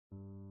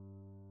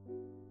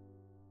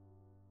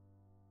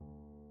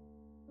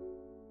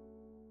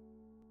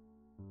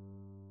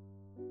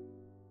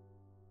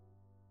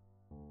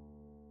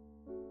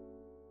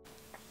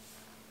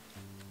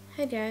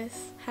Hi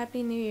guys,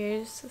 Happy New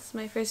Year's. This is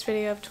my first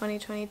video of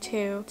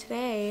 2022.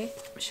 Today,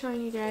 I'm showing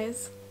you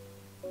guys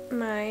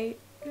my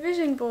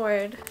vision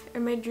board, or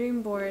my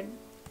dream board,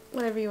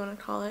 whatever you want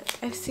to call it.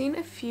 I've seen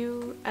a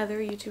few other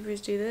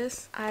YouTubers do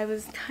this. I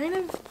was kind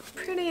of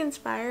pretty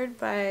inspired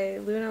by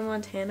Luna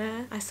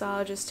Montana. I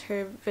saw just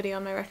her video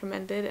on my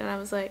recommended and I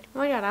was like, oh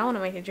my god, I want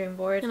to make a dream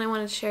board, and I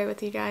wanted to share it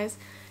with you guys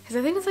because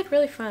I think it's like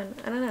really fun.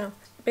 I don't know.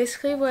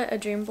 Basically what a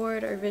dream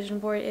board or vision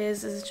board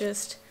is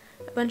just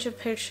a bunch of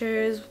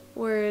pictures,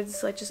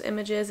 words, like just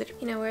images,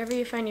 you know, wherever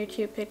you find your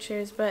cute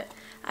pictures. But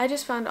I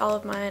just found all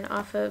of mine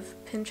off of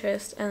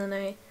Pinterest, and then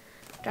I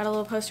got a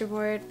little poster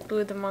board,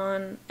 glued them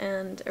on,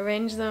 and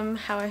arranged them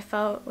how I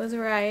felt was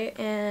right.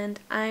 And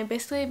I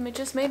basically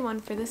just made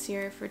one for this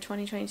year, for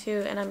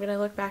 2022, and I'm gonna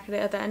look back at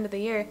it at the end of the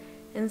year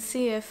and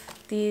see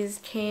if these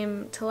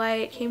came to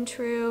light, came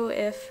true,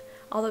 if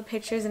all the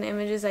pictures and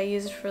images I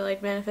used for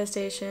like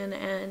manifestation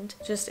and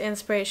just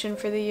inspiration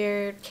for the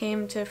year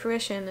came to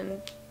fruition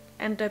and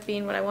ended up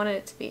being what I wanted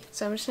it to be.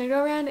 So I'm just gonna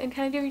go around and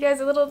kind of give you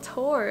guys a little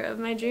tour of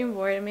my dream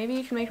board, and maybe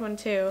you can make one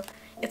too.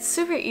 It's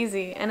super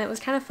easy and it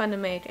was kind of fun to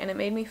make, and it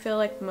made me feel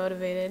like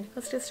motivated.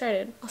 Let's get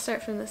started. I'll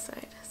start from this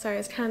side. Sorry,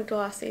 it's kind of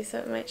glossy so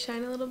it might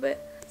shine a little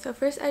bit. So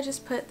first I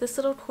just put this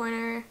little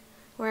corner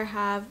where I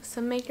have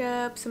some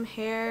makeup, some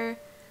hair,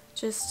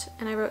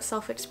 and I wrote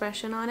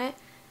self-expression on it.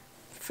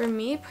 For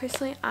me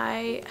personally,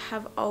 I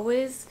have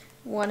always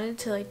wanted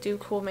to like do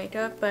cool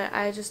makeup, but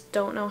I just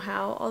don't know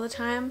how all the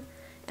time.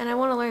 And I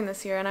want to learn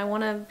this year, and I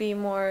want to be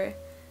more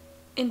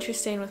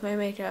interesting with my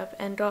makeup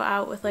and go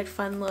out with like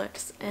fun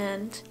looks.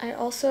 And I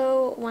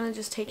also want to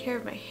just take care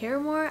of my hair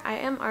more. I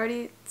am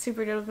already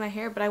super good with my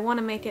hair, but I want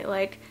to make it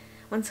like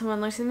when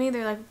someone looks at me,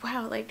 they're like,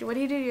 wow, like what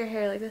do you do to your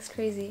hair? Like that's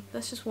crazy.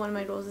 That's just one of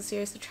my goals this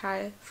year, is to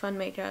try fun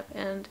makeup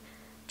and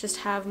just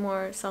have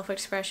more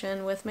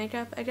self-expression with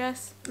makeup, I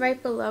guess.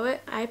 Right below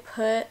it, I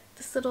put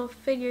this little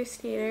figure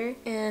skater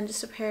and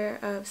just a pair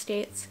of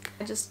skates.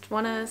 I just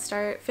want to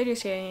start figure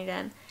skating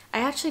again. I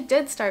actually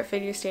did start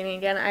figure skating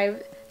again.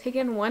 I've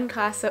taken one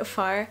class so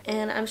far,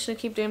 and I'm just gonna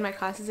keep doing my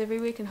classes every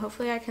week, and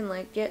hopefully I can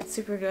like get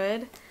super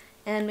good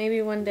and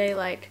maybe one day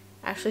like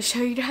actually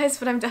show you guys,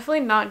 but I'm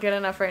definitely not good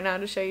enough right now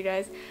to show you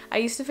guys. I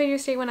used to figure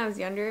skate when I was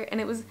younger, and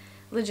it was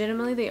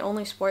legitimately the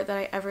only sport that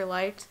I ever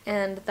liked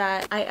and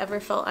that I ever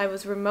felt I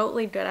was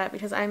remotely good at,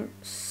 because I'm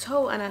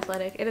so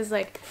unathletic. It is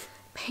like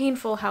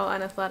painful how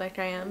unathletic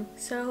I am.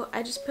 So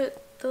I just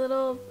put the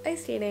little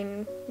ice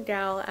skating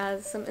gal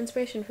as some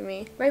inspiration for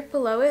me. Right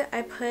below it,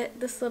 I put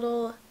this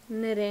little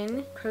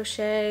knitting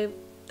crochet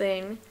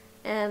thing,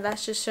 and that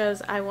just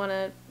shows I want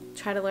to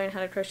try to learn how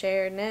to crochet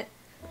or knit.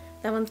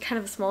 That one's kind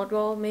of a small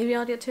goal. Maybe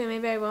I'll get to it,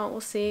 maybe I won't,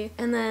 we'll see.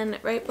 And then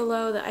right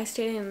below the ice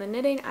skating and the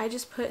knitting, I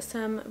just put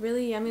some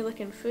really yummy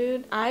looking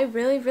food. I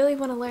really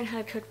want to learn how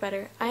to cook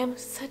better. I am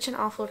such an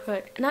awful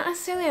cook. Not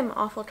necessarily I'm an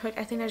awful cook,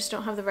 I think I just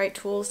don't have the right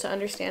tools to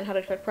understand how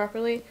to cook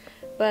properly,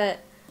 but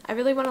I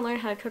really want to learn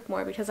how to cook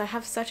more because I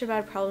have such a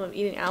bad problem of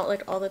eating out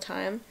like all the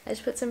time. I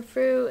just put some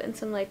fruit and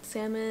some like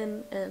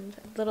salmon and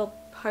a little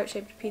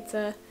heart-shaped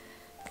pizza,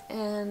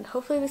 and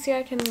hopefully this year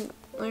I can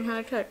learn how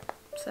to cook.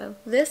 So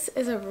this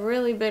is a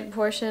really big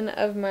portion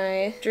of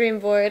my dream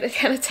board. It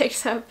kind of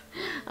takes up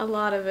a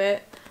lot of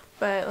it,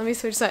 but let me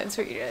switch sides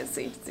for you guys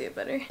so you can see it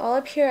better. All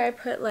up here I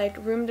put like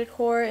room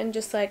decor and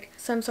just like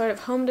some sort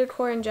of home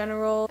decor in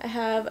general. I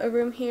have a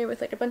room here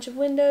with like a bunch of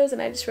windows, and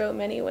I just wrote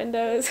many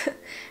windows.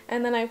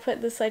 And then I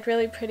put this like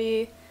really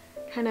pretty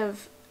kind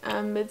of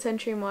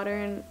mid-century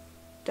modern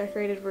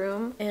decorated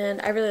room, and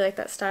I really like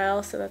that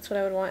style, so that's what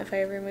I would want if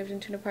I ever moved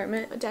into an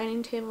apartment. A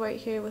dining table right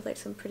here with like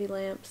some pretty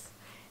lamps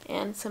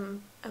and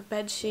a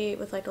bed sheet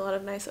with like a lot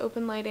of nice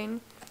open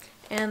lighting.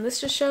 And this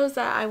just shows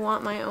that I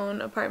want my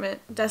own apartment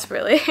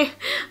desperately.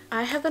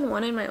 I have been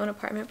wanting my own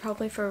apartment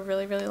probably for a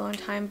really long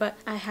time, but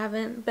I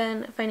haven't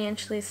been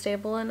financially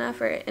stable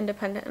enough or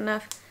independent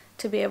enough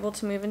to be able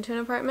to move into an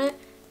apartment,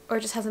 or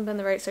it just hasn't been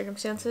the right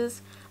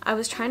circumstances. I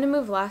was trying to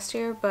move last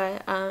year,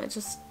 but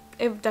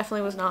it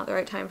definitely was not the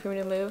right time for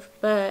me to move.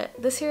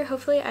 But this year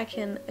hopefully I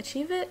can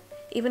achieve it,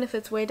 even if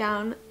it's way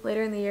down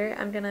later in the year.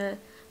 I'm gonna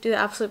do the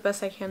absolute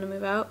best I can to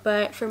move out.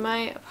 But for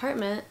my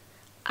apartment,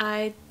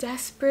 I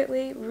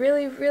desperately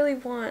really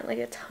want like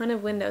a ton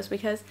of windows,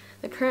 because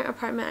the current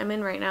apartment I'm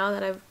in right now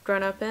that I've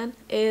grown up in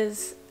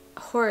is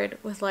horrid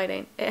with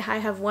lighting. I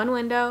have one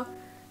window,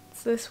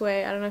 it's this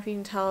way, I don't know if you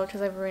can tell because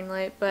I have a ring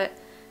light, but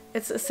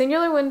it's a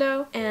singular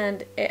window,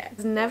 and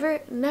it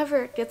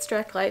never gets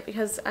direct light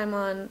because I'm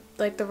on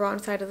like the wrong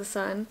side of the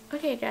sun.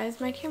 Okay guys,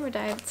 my camera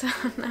died, so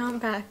now I'm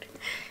back.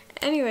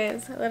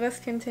 Anyways, let us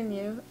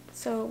continue.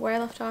 So where I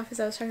left off is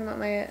I was talking about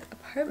my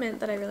apartment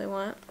that I really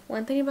want.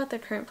 One thing about the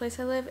current place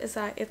I live is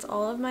that it's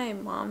all of my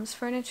mom's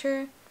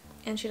furniture,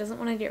 and she doesn't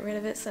want to get rid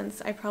of it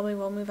since I probably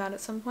will move out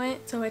at some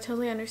point, so I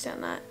totally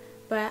understand that.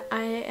 But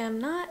I am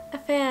not a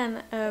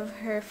fan of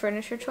her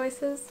furniture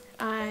choices.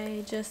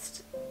 I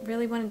just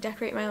really want to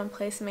decorate my own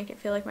place and make it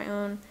feel like my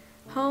own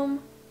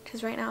home,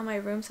 because right now my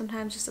room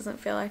sometimes just doesn't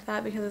feel like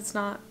that because it's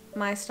not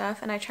my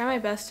stuff, and I try my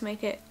best to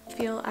make it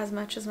feel as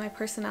much as my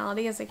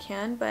personality as I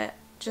can, but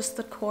just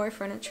the core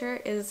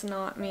furniture is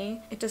not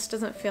me. It just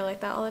doesn't feel like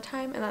that all the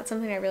time, and that's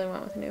something I really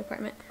want with a new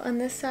apartment. On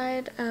this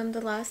side,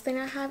 the last thing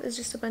I have is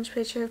just a bunch of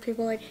pictures of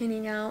people like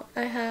hanging out.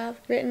 I have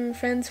written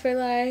friends for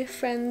life,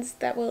 friends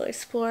that will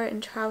explore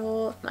and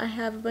travel. I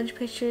have a bunch of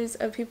pictures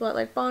of people at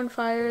like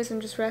bonfires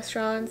and just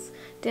restaurants,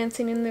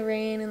 dancing in the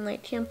rain and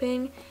like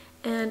camping.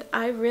 And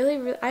I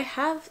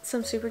have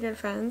some super good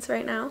friends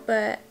right now,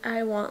 but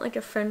I want like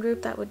a friend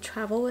group that would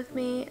travel with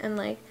me and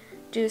like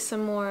do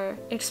some more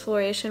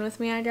exploration with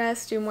me, I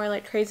guess, do more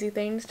like crazy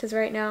things, because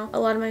right now a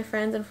lot of my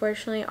friends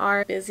unfortunately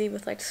are busy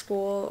with like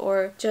school,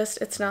 or just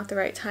it's not the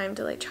right time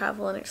to like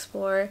travel and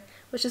explore,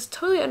 which is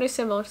totally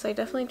understandable because I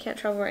definitely can't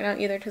travel right now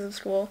either because of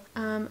school.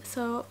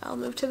 So I'll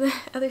move to the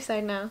other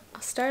side now.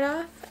 I'll start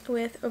off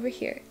with over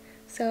here.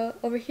 So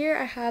over here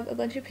I have a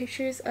bunch of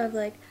pictures of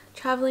like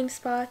traveling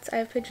spots. I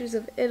have pictures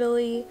of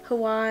Italy,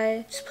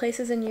 Hawaii, just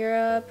places in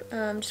Europe,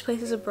 just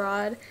places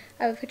abroad.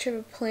 I have a picture of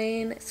a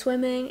plane,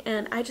 swimming,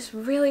 and I just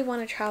really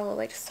want to travel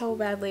like so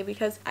badly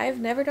because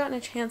I've never gotten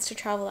a chance to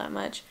travel that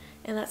much,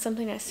 and that's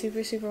something I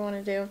super want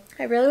to do.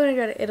 I really want to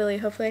go to Italy.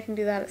 Hopefully I can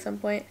do that at some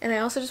point. And I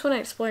also just want to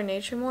explore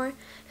nature more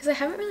because I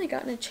haven't really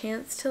gotten a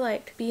chance to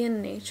like be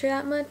in nature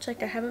that much.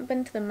 Like I haven't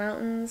been to the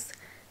mountains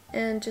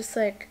and just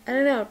like, I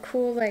don't know,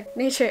 cool like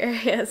nature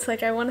areas.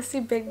 Like I want to see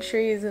big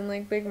trees and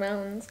like big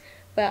mountains,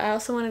 but I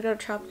also want to go to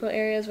tropical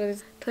areas where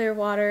there's clear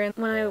water. And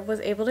when I was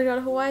able to go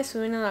to Hawaii,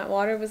 swimming in that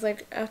water was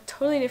like a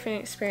totally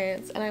different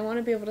experience, and I want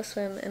to be able to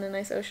swim in a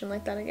nice ocean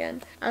like that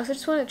again. I also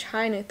just want to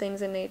try new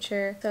things in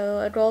nature, so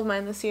a goal of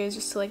mine this year is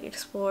just to like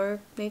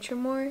explore nature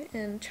more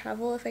and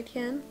travel if I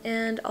can,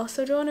 and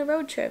also go on a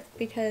road trip,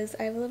 because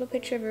I have a little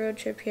picture of a road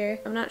trip here.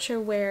 I'm not sure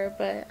where,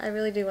 but I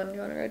really do want to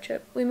go on a road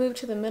trip. We moved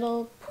to the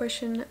middle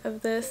portion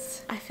of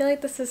this. I feel like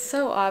this is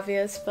so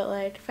obvious, but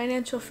like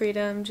financial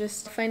freedom,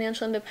 just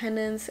financial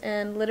independence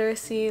and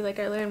literacy. Like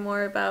I learned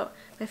more about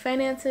my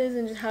finances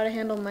and just how to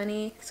handle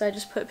money. So I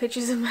just put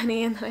pictures of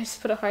money and then I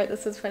just put a heart that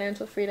says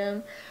financial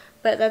freedom.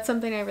 But that's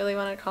something I really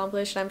want to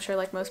accomplish, and I'm sure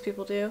like most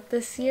people do.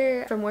 This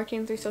year, from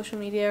working through social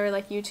media or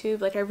like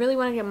YouTube, like I really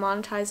want to get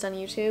monetized on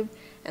YouTube,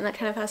 and that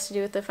kind of has to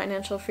do with the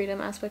financial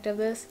freedom aspect of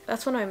this.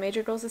 That's one of my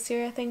major goals this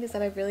year, I think, is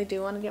that I really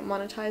do want to get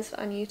monetized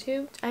on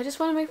YouTube. I just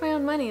want to make my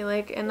own money,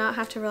 like, and not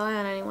have to rely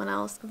on anyone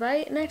else.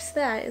 Right next to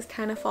that is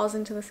kind of falls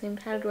into the same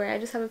category. I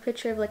just have a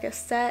picture of like a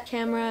set,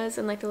 cameras,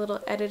 and like a little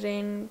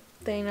editing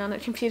thing on a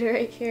computer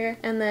right here.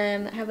 And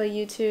then I have a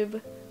YouTube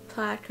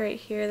plaque right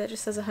here that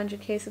just says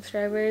 100K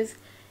subscribers.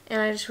 And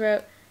I just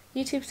wrote,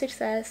 YouTube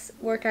success,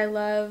 work I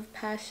love,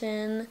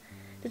 passion,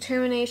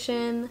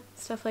 determination,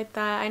 stuff like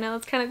that. I know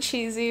it's kind of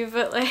cheesy,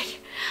 but like,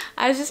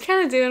 I was just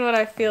kind of doing what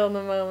I feel in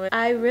the moment.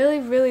 I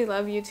really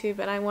love YouTube,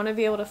 and I want to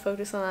be able to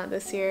focus on that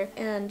this year.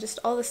 And just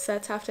all the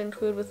sets have to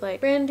include with like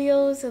brand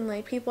deals and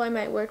like people I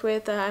might work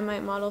with that I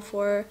might model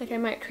for. Like I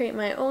might create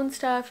my own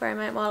stuff, or I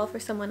might model for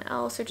someone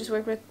else, or just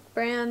work with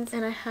brands.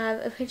 And I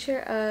have a picture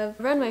of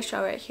a runway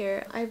show right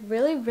here. I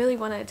really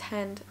want to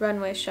attend a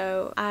runway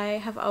show.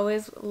 I have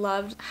always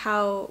loved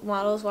how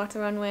models walk the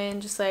runway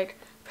and just like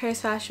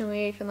Paris Fashion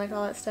Week and like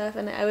all that stuff,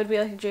 and it would be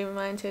like a dream of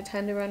mine to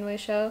attend a runway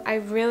show. I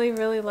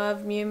really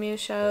love Miu Miu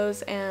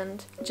shows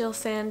and Jill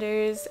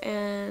Sanders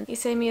and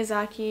Issei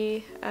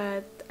Miyazaki.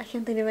 I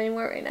can't think of any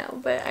more right now,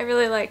 but I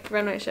really like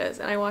runway shows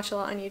and I watch a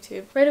lot on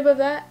YouTube. Right above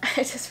that,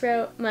 I just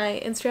wrote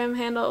my Instagram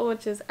handle,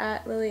 which is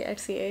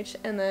 @LilyXCH,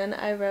 and then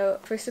I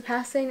wrote, for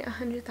surpassing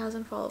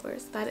 100,000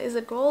 followers. That is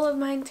a goal of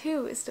mine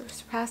too, is to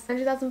surpass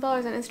 100,000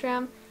 followers on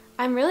Instagram.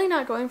 I'm really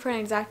not going for an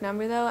exact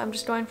number though, I'm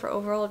just going for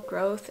overall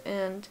growth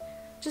and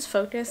just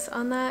focus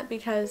on that,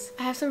 because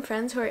I have some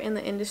friends who are in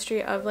the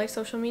industry of like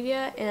social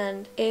media,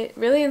 and it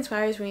really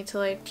inspires me to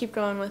like keep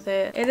going with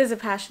it. It is a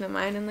passion of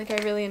mine, and like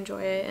I really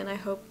enjoy it, and I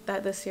hope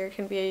that this year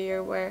can be a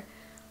year where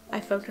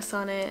I focus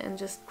on it and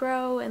just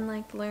grow and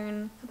like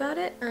learn about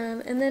it.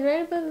 And then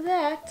right above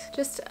that,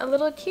 just a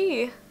little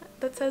key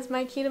that says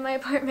my key to my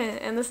apartment,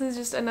 and this is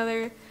just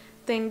another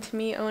thing to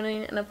me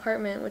owning an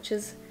apartment, which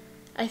is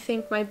I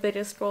think my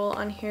biggest goal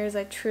on here is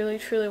I truly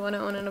want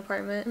to own an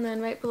apartment. And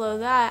then right below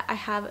that I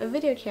have a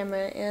video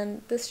camera,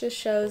 and this just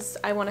shows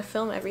I want to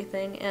film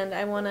everything, and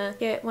I want to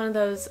get one of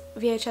those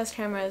VHS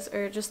cameras,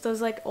 or just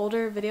those like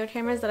older video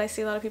cameras that I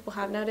see a lot of people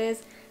have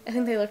nowadays. I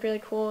think they look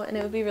really cool, and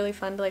it would be really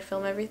fun to like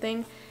film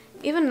everything,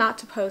 even not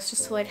to post,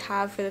 just to like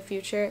have for the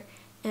future.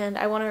 And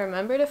I want to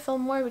remember to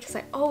film more, because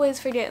I always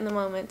forget in the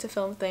moment to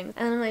film things.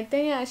 And I'm like,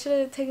 dang it, I should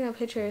have taken a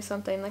picture or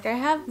something. Like I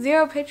have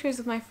 0 pictures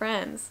of my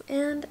friends.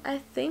 And I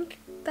think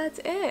that's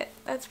it.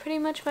 That's pretty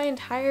much my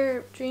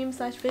entire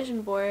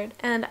dream/vision board.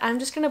 And I'm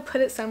just gonna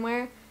put it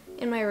somewhere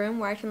in my room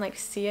where I can like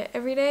see it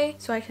every day,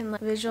 so I can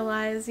like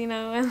visualize, you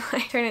know, and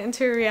like turn it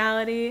into a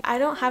reality. I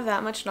don't have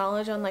that much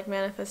knowledge on like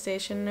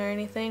manifestation or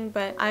anything,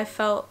 but I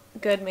felt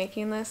good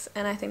making this,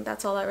 and I think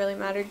that's all that really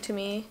mattered to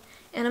me.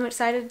 And I'm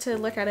excited to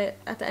look at it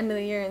at the end of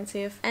the year and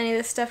see if any of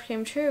this stuff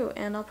came true,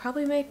 and I'll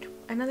probably make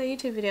another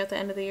YouTube video at the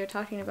end of the year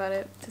talking about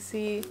it to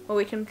see what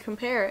we can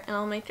compare, and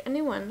I'll make a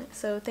new one.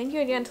 So thank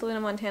you again to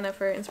Luna Montana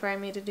for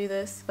inspiring me to do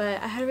this,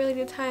 but I had a really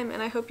good time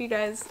and I hope you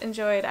guys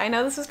enjoyed. I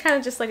know this was kind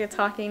of just like a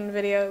talking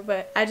video,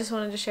 but I just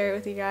wanted to share it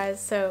with you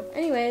guys. So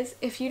anyways,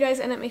 if you guys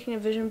end up making a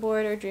vision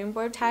board or dream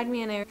board, tag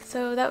me in it.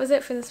 So that was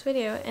it for this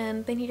video,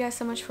 and thank you guys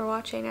so much for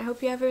watching. I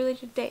hope you have a really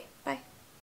good day.